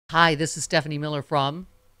Hi, this is Stephanie Miller from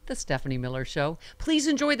The Stephanie Miller Show. Please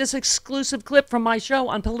enjoy this exclusive clip from my show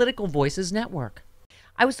on Political Voices Network.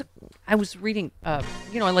 I was reading, I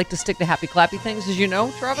like to stick to happy clappy things, as you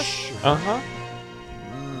know, Travis. Uh-huh.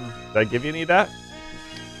 Did I give you any of that?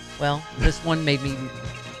 Well, this one made me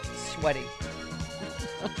sweaty.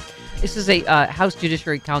 This is a House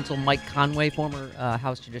Judiciary Counsel, Mike Conway, former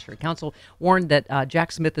House Judiciary Counsel, warned that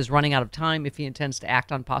Jack Smith is running out of time if he intends to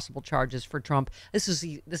act on possible charges for Trump. This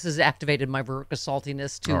has activated my Veruca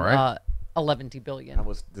saltiness to 11 billion. That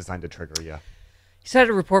was designed to trigger you. He cited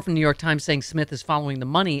a report from the New York Times saying Smith is following the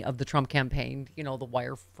money of the Trump campaign, the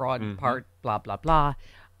wire fraud part, blah, blah, blah.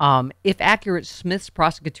 If accurate, Smith's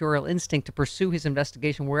prosecutorial instinct to pursue his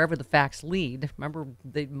investigation wherever the facts lead, remember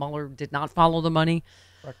Mueller did not follow the money?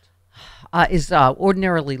 Correct. Is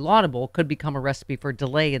ordinarily laudable, could become a recipe for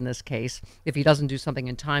delay in this case. If he doesn't do something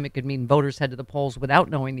in time, it could mean voters head to the polls without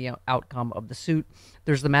knowing the outcome of the suit.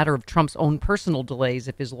 There's the matter of Trump's own personal delays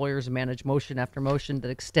if his lawyers manage motion after motion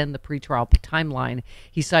that extend the pretrial timeline.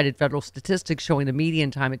 He cited federal statistics showing the median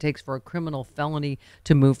time it takes for a criminal felony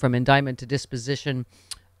to move from indictment to disposition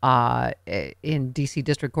in D.C.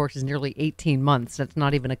 District Court is nearly 18 months. That's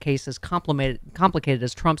not even a case as complicated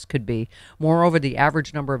as Trump's could be. Moreover, the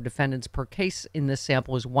average number of defendants per case in this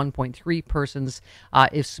sample is 1.3 persons.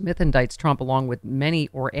 If Smith indicts Trump along with many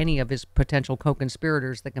or any of his potential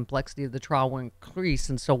co-conspirators, the complexity of the trial will increase,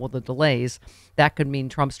 and so will the delays. That could mean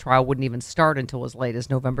Trump's trial wouldn't even start until as late as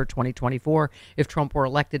November 2024. If Trump were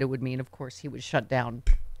elected, it would mean, of course, he would shut down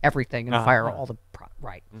everything and fire all the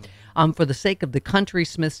right. For the sake of the country,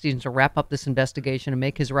 Smith needs to wrap up this investigation and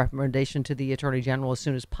make his recommendation to the Attorney General as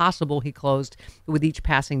soon as possible. He closed. With each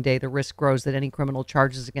passing day, the risk grows that any criminal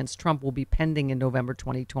charges against Trump will be pending in November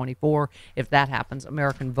 2024. If that happens,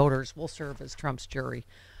 American voters will serve as Trump's jury.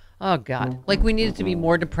 Oh, God. Like, we needed to be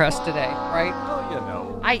more depressed today, right?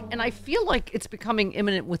 Oh, I feel like it's becoming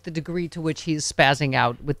imminent with the degree to which he's spazzing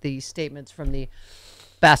out with the statements from the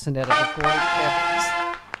Bassinet report. Yeah.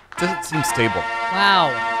 Doesn't seem stable.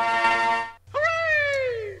 Wow.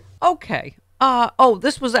 Hooray! Okay.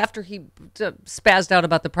 This was after he spazzed out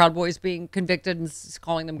about the Proud Boys being convicted and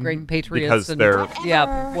calling them great patriots. Because they're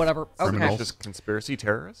whatever. Okay. Just conspiracy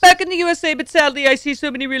terrorists? Back in the USA, but sadly, I see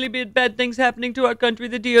so many really bad things happening to our country.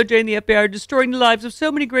 The DOJ and the FBI are destroying the lives of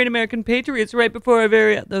so many great American patriots right before our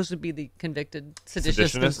very eyes. Those would be the convicted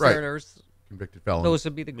seditionists, conspirators. Right. Convicted felons. Those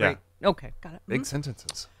would be the great. Yeah. Okay, got it. Big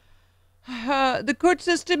sentences. The court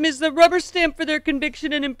system is the rubber stamp for their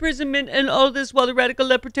conviction and imprisonment, and all this while the radical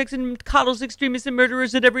left protects and coddles extremists and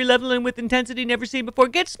murderers at every level and with intensity never seen before.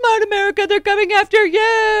 Get smart, America! They're coming after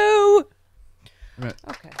you! Right.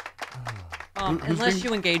 Okay. Unless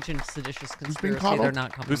you engage in seditious conspiracy, they're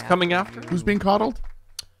not coming Who's coming after? Who's being coddled?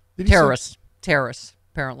 Terrorists. Terrorists,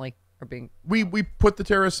 apparently, are being... We put the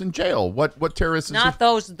terrorists in jail. What terrorists? Not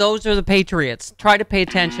those. Those are the patriots. Try to pay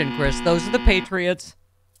attention, Chris. Those are the patriots.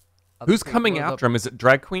 Who's coming after him? Is it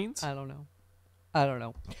drag queens? I don't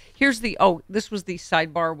know. Here's the, this was the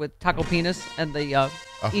sidebar with Taco Penis and the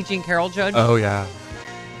E. Jean Carroll judge. Oh, yeah.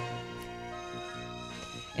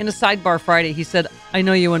 In a sidebar Friday, he said, I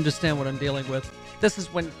know you understand what I'm dealing with. This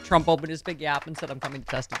is when Trump opened his big yap and said, I'm coming to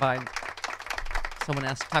testify. And someone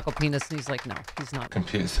asked Taco Penis, and he's like, no, he's not.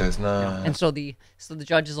 Computer says no. And so the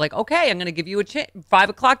judge is like, okay, I'm going to give you a chance. 5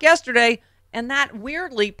 o'clock yesterday. And that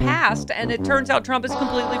weirdly passed, and it turns out Trump is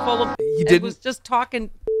completely full of... He was just talking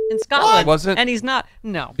in Scotland. Was it? And he's not...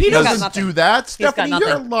 No. He doesn't do that. Stephanie,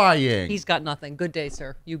 you're lying. He's got nothing. Good day,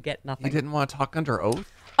 sir. You get nothing. He didn't want to talk under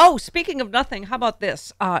oath? Oh, speaking of nothing, how about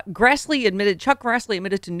this? Chuck Grassley admitted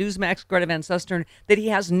to Newsmax Greta Van Susteren that he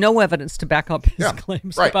has no evidence to back up his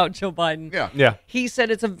claims about Joe Biden. Yeah. He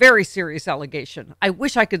said it's a very serious allegation. I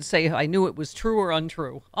wish I could say I knew it was true or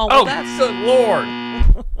untrue. Oh, well, that's the Lord.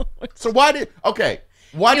 So why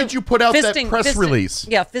did you put out that press release?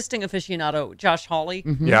 Yeah, fisting aficionado Josh Hawley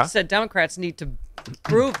said Democrats need to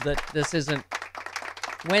prove that this isn't...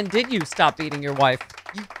 When did you stop beating your wife?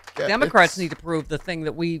 Democrats need to prove the thing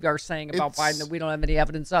that we are saying about Biden that we don't have any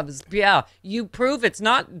evidence of is, you prove it's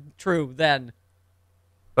not true then.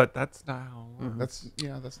 But that's not how... That's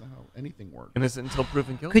not how anything works. And is it until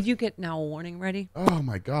proven guilty? Could you get now a warning ready? Oh,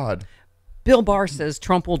 my God. Bill Barr says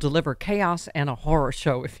Trump will deliver chaos and a horror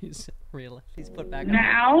show if he's put back in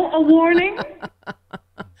office. Now a warning?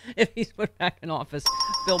 If he's put back in office,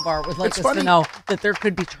 Bill Barr would like us to know that there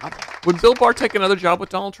could be trouble. Would Bill Barr take another job with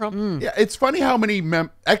Donald Trump? Yeah, it's funny how many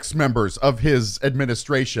ex-members of his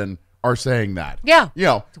administration are saying that. Yeah. You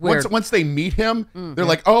know, weird. once they meet him, they're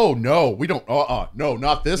like, oh, no, we don't, no,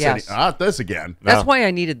 not this, Yes. not this again. That's why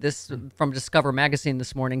I needed this from Discover magazine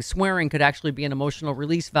this morning. Swearing could actually be an emotional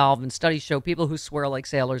release valve, and studies show people who swear like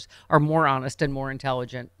sailors are more honest and more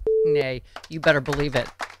intelligent. Nay, you better believe it.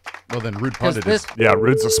 Well, then Rude Pundit is. Yeah,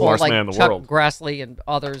 Rude's the smartest man in the Chuck world. Grassley and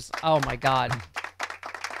others. Oh, my God.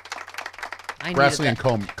 Grassley and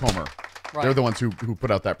Comer. Right. They're the ones who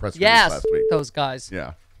put out that press release Yes, last week. those guys.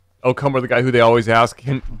 Yeah. Oh, Comer, the guy who they always ask,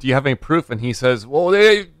 do you have any proof? And he says, well,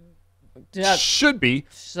 they should be.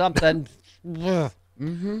 Something.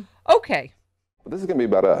 Okay. This is going to be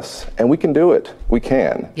about us, and we can do it. We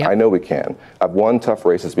can. Yep. I know we can. I've won tough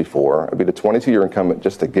races before. I've been a 22-year incumbent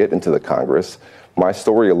just to get into the Congress. My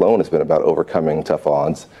story alone has been about overcoming tough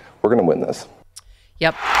odds. We're going to win this.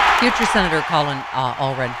 Yep. Future Senator Colin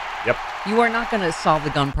Allred. Yep. You are not going to solve the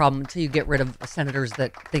gun problem until you get rid of senators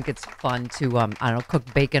that think it's fun to, I don't know,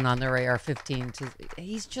 cook bacon on their AR-15.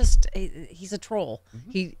 He's a troll.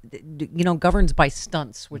 He, governs by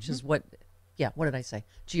stunts, which is what did I say?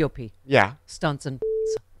 GOP. Yeah. Stunts and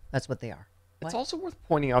that's what they are. It's also worth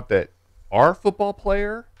pointing out that our football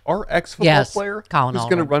player, our ex-football player Colin who's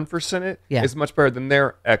going to Allred. run for Senate Yeah. is much better than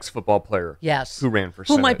their ex-football player who ran for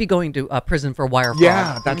Senate. Who might be going to prison for wire fraud,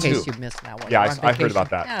 Yeah, in that case too. you missed that one. Yeah, You're on I heard vacation. about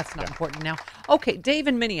that. Yeah, it's not Yeah. important now. Okay, Dave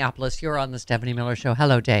in Minneapolis, you're on the Stephanie Miller Show.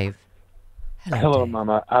 Hello, Dave. Hello, Dave.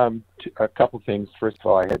 Mama. A couple things. First of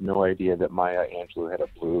all, I had no idea that Maya Angelou had a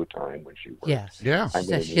blue time when she worked. Yes. Yeah. She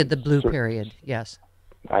said she had the blue period. Yes.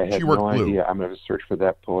 I had She worked no blue. idea. I'm going to search for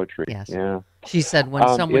that poetry. Yes. Yeah. She said when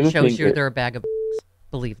The someone other shows thing you is- they're a bag of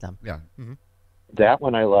believe them. Yeah. That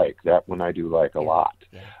one I like. That one I do like a lot.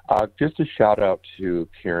 Yeah. Just a shout out to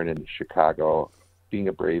Karen in Chicago, being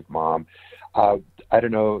a brave mom. I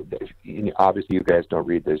don't know. Obviously, you guys don't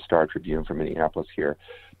read the Star Tribune from Minneapolis here,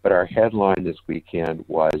 but our headline this weekend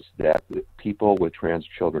was that people with trans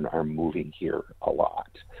children are moving here a lot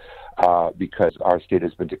because our state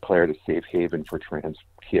has been declared a safe haven for trans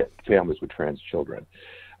families with trans children.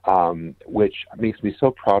 Which makes me so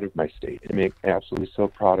proud of my state. It makes me absolutely so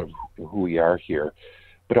proud of who we are here,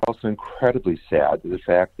 but also incredibly sad the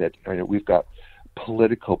fact that we've got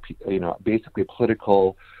basically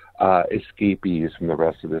political escapees from the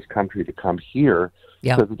rest of this country to come here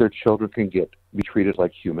so that their children can be treated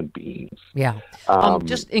like human beings. Yeah.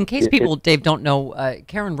 Just in case people, Dave, don't know,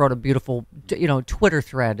 Karen wrote a beautiful, Twitter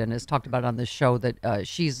thread and has talked about on this show that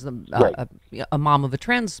she's a mom of a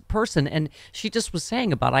trans person, and she just was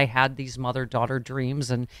saying about I had these mother-daughter dreams,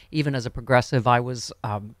 and even as a progressive, I was,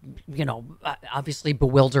 obviously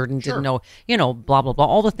bewildered and didn't know, blah blah blah,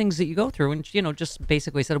 all the things that you go through, and just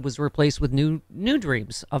basically said it was replaced with new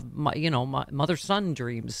dreams of my mother-son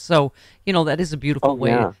dreams. So that is a beautiful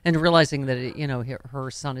way, and realizing that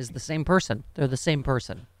her son is the same person. They're the same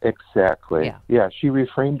person. Exactly. Yeah. She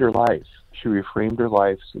reframed her life.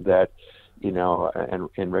 So that,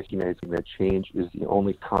 and recognizing that change is the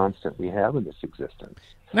only constant we have in this existence.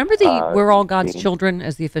 Remember We're All God's Children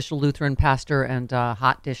as the official Lutheran pastor and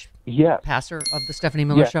hot dish pastor of the Stephanie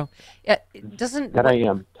Miller Show? It doesn't. That I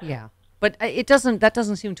am. Yeah. But that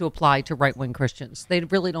doesn't seem to apply to right-wing Christians. They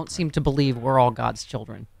really don't seem to believe we're all God's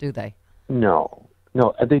children, do they? No,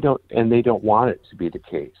 they don't, and they don't want it to be the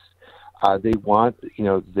case. They want,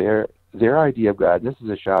 their idea of God. And this is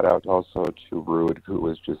a shout out also to Rude, who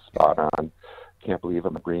was just spot on. Can't believe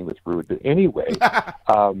I'm agreeing with Rude, but anyway,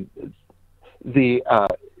 what he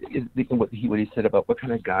said about what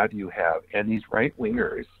kind of God do you have, and these right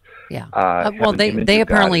wingers. Yeah. Well, they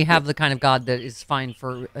apparently have the kind of God that is fine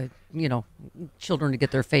for children to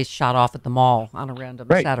get their face shot off at the mall on a random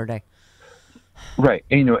Saturday. Right.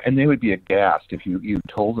 And they would be aghast if you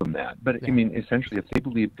told them that. But I mean, essentially, if they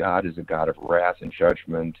believe God is a God of wrath and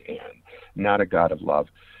judgment and not a God of love,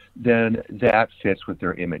 then that fits with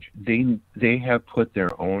their image. They have put their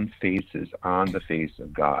own faces on the face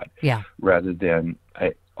of God, rather than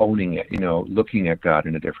owning it. Looking at God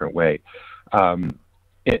in a different way.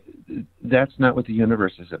 That's not what the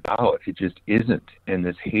universe is about. It just isn't. And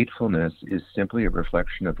this hatefulness is simply a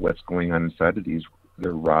reflection of what's going on inside of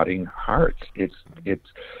their rotting hearts. It's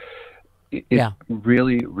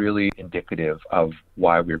really, really indicative of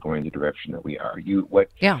why we're going the direction that we are. The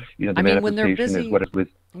manifestation when they're busy, is what is with.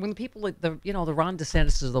 When people like the Ron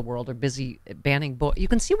DeSantis of the world are busy banning books, you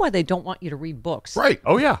can see why they don't want you to read books. Right.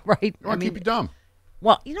 Oh yeah. Right. They want to keep you dumb.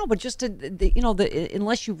 Well, but just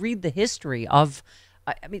unless you read the history of,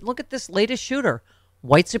 look at this latest shooter,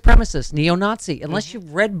 white supremacist, neo-Nazi. Unless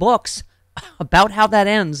you've read books about how that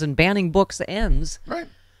ends and banning books ends. Right.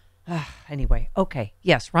 Anyway, okay.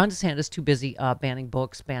 Yes, Ron DeSantis too busy banning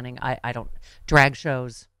books, banning, drag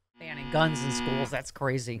shows. Banning guns in schools, that's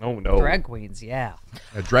crazy. Oh, no. Drag queens, yeah.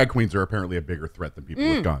 Drag queens are apparently a bigger threat than people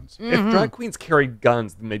with guns. If drag queens carried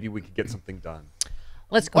guns, then maybe we could get something done.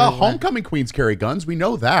 Let's go. Well, homecoming queens carry guns. We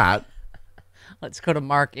know that. Let's go to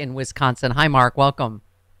Mark in Wisconsin. Hi, Mark. Welcome.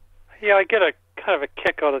 Yeah, I get a kind of a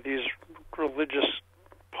kick out of these religious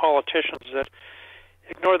politicians that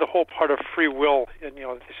ignore the whole part of free will. And they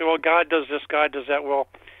say, "Well, God does this, God does that." Well,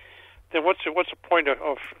 then what's the point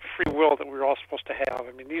of free will that we're all supposed to have?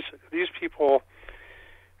 I mean, these people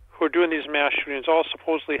who are doing these mass shootings all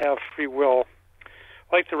supposedly have free will,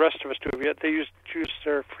 like the rest of us do. Yet they choose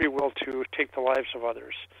their free will to take the lives of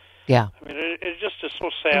others. Yeah. I mean, it just is so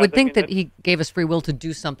sad. I would think that he gave us free will to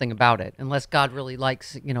do something about it, unless God really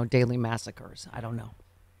likes, daily massacres. I don't know.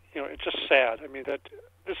 It's just sad. I mean, that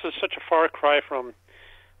this is such a far cry from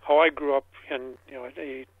how I grew up in,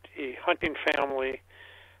 a hunting family,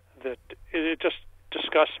 that it just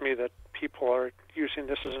disgusts me that people are using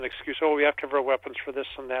this as an excuse. Oh, we have to have our weapons for this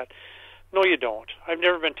and that. No, you don't. I've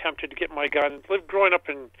never been tempted to get my gun. Growing up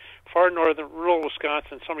in far northern rural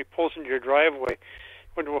Wisconsin, somebody pulls into your driveway,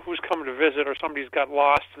 wonder who's coming to visit, or somebody's got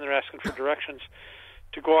lost and they're asking for directions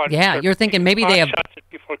to go out. Yeah, you're thinking maybe they have shots at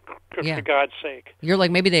people, for God's sake. You're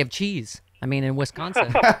like, maybe they have cheese. I mean, in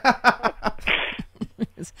Wisconsin.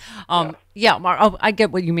 Yeah, Mark, I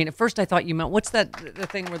get what you mean. At first, I thought you meant the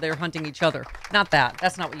thing where they're hunting each other. Not that.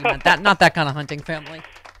 That's not what you meant. Not that kind of hunting family.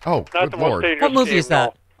 Oh, not good Lord. What movie is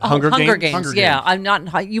that? No. Hunger Games? Hunger Yeah, Games. I'm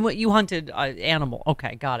not. You hunted animal.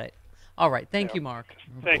 Okay, got it. All right. Thank you, Mark.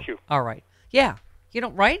 Thank you. All right. Yeah.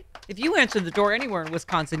 Right? If you answered the door anywhere in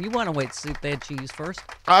Wisconsin, you want to wait to see if they had cheese first.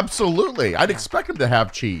 Absolutely. I'd expect them to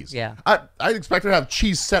have cheese. Yeah. I'd expect them to have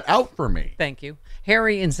cheese set out for me. Thank you.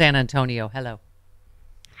 Harry in San Antonio. Hello.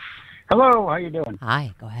 Hello, how you doing?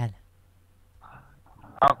 Hi. Go ahead.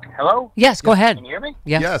 Hello? Yes, go ahead. Can you hear me?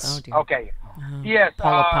 Yes. Yes. Oh, dear. Okay. Yes.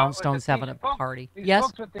 Paula Poundstone's having a party. These Yes.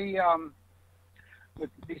 folks with the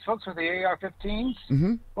these folks with the AR-15s.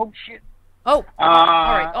 Mm-hmm. Oh shit. Oh.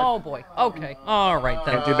 All right. Oh boy. Okay. All right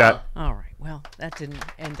then. Can't do that. All right. Well, that didn't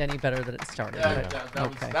end any better than it started.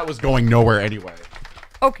 That was going nowhere anyway.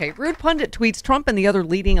 Okay, Rude Pundit tweets, Trump and the other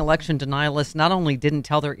leading election denialists not only didn't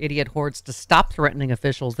tell their idiot hordes to stop threatening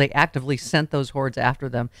officials, they actively sent those hordes after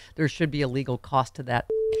them. There should be a legal cost to that.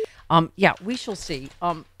 Yeah, we shall see.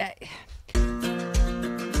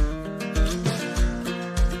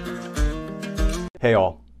 Hey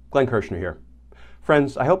all, Glenn Kirschner here.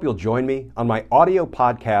 Friends, I hope you'll join me on my audio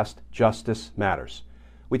podcast, Justice Matters.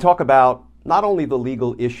 We talk about not only the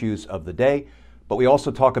legal issues of the day, but we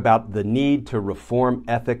also talk about the need to reform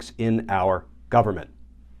ethics in our government.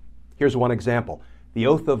 Here's one example, the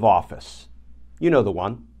oath of office. You know the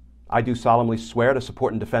one. I do solemnly swear to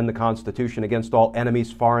support and defend the Constitution against all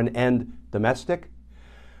enemies, foreign and domestic.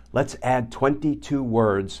 Let's add 22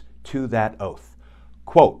 words to that oath.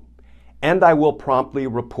 Quote, and I will promptly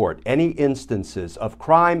report any instances of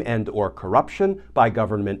crime and or corruption by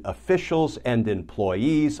government officials and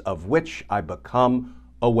employees of which I become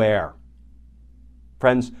aware.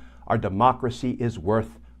 Friends, our democracy is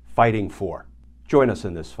worth fighting for. Join us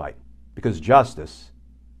in this fight, because justice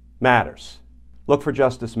matters. Look for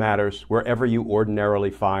Justice Matters wherever you ordinarily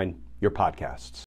find your podcasts.